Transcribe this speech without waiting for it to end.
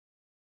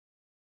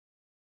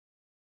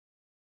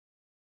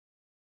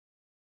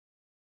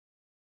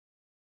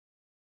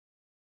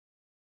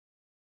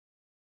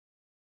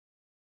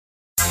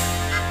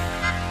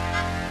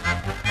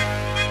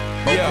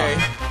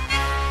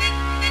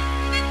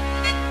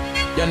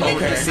Y'all know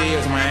what this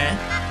is, man.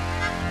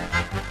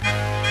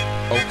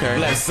 Okay.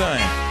 Blacksun,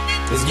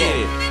 let's get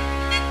it.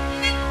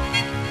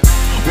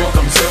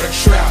 Welcome to the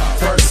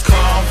trap. First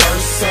come,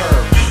 first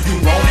serve.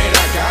 You want it,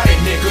 I got it,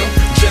 nigga.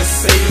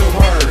 Just say the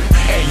word.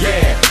 And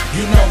yeah,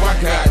 you know I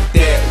got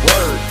that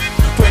word.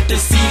 Put the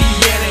CD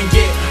in and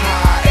get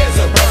high as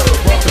a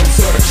bird. Welcome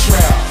to the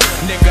trap.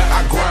 Nigga,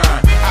 I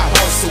grind, I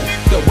hustle.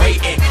 The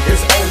waiting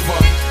is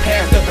over.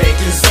 Pass the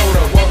baking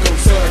soda. Welcome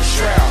to the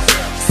trap.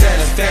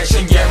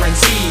 Satisfaction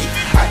guaranteed.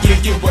 I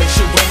give you what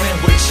you want and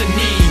what you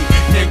need.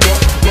 Nigga,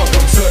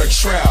 welcome to the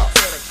trap.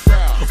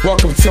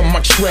 Welcome to my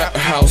trap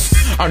house.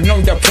 I know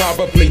you're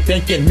probably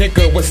thinking,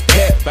 nigga, what's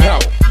that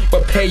about?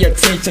 But pay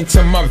attention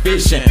to my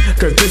vision,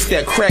 cause this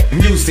that crack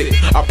music.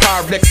 A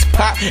Pyrex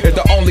pot is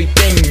the only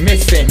thing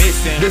missing.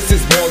 This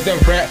is more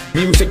than rap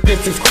music,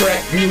 this is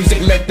crack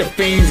music. Let the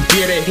fiends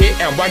get a hit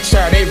and watch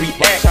how they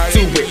react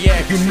to it.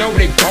 You know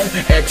they gon'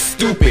 act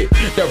stupid.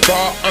 The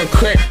raw,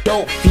 uncut,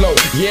 dope flow.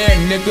 Yeah,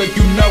 nigga,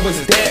 you know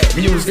it's that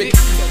music.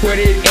 Put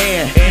it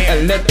in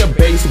and let the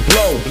bass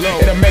blow.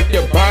 It'll make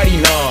your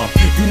body numb.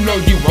 You know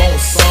you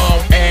want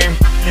some, and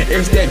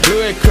it's that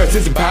good cause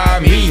it's by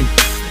me.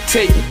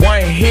 Take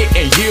one hit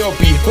and you'll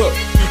be hooked.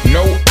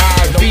 No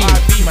IV,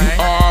 you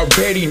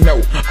already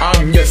know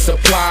I'm your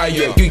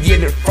supplier. You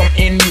get it from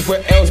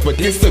anywhere else, but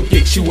this'll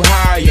get you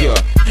higher.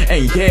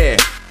 And yeah,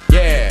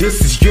 this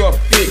is your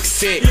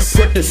fix.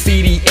 Put the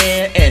CD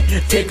in and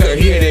take a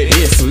hit of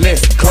this.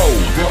 Let's go.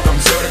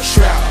 Welcome to the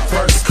trap.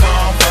 First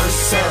come,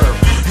 first serve.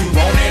 You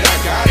want it, I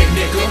got it,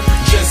 nigga.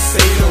 Just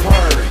say the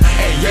word.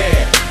 And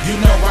yeah, you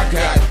know I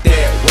got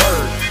that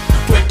word.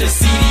 Put the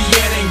CD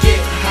in and get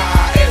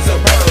high as a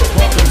bird.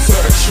 Welcome to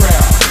the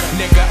trap.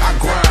 Nigga, I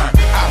grind,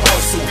 I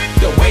hustle.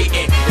 The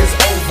waiting is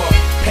over.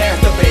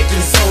 Pass the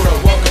baking soda.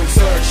 Welcome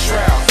to the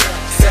trap.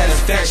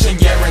 Satisfaction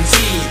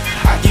guaranteed.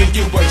 I give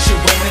you what you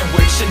want and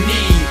what you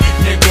need.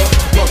 Nigga,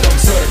 welcome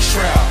to the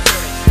trap.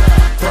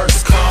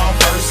 First come,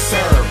 first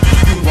serve.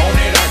 You want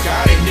it, I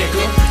got it,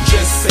 nigga.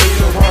 Just say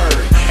the word.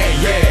 And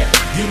yeah,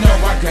 you know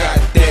I got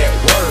that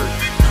word.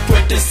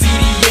 Put the CD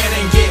in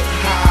and get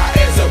high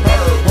as a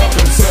bird.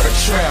 Welcome to the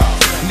trap.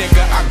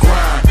 Nigga, I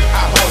grind,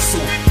 I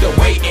hustle. The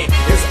waiting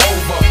is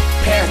over.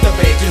 Pass the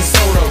baking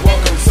soda.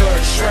 Welcome to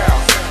the trap.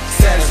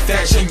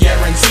 Satisfaction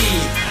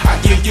guaranteed. I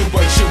give you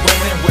what you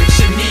want and what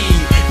you need.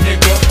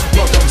 Nigga,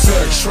 welcome to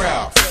the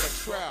trap.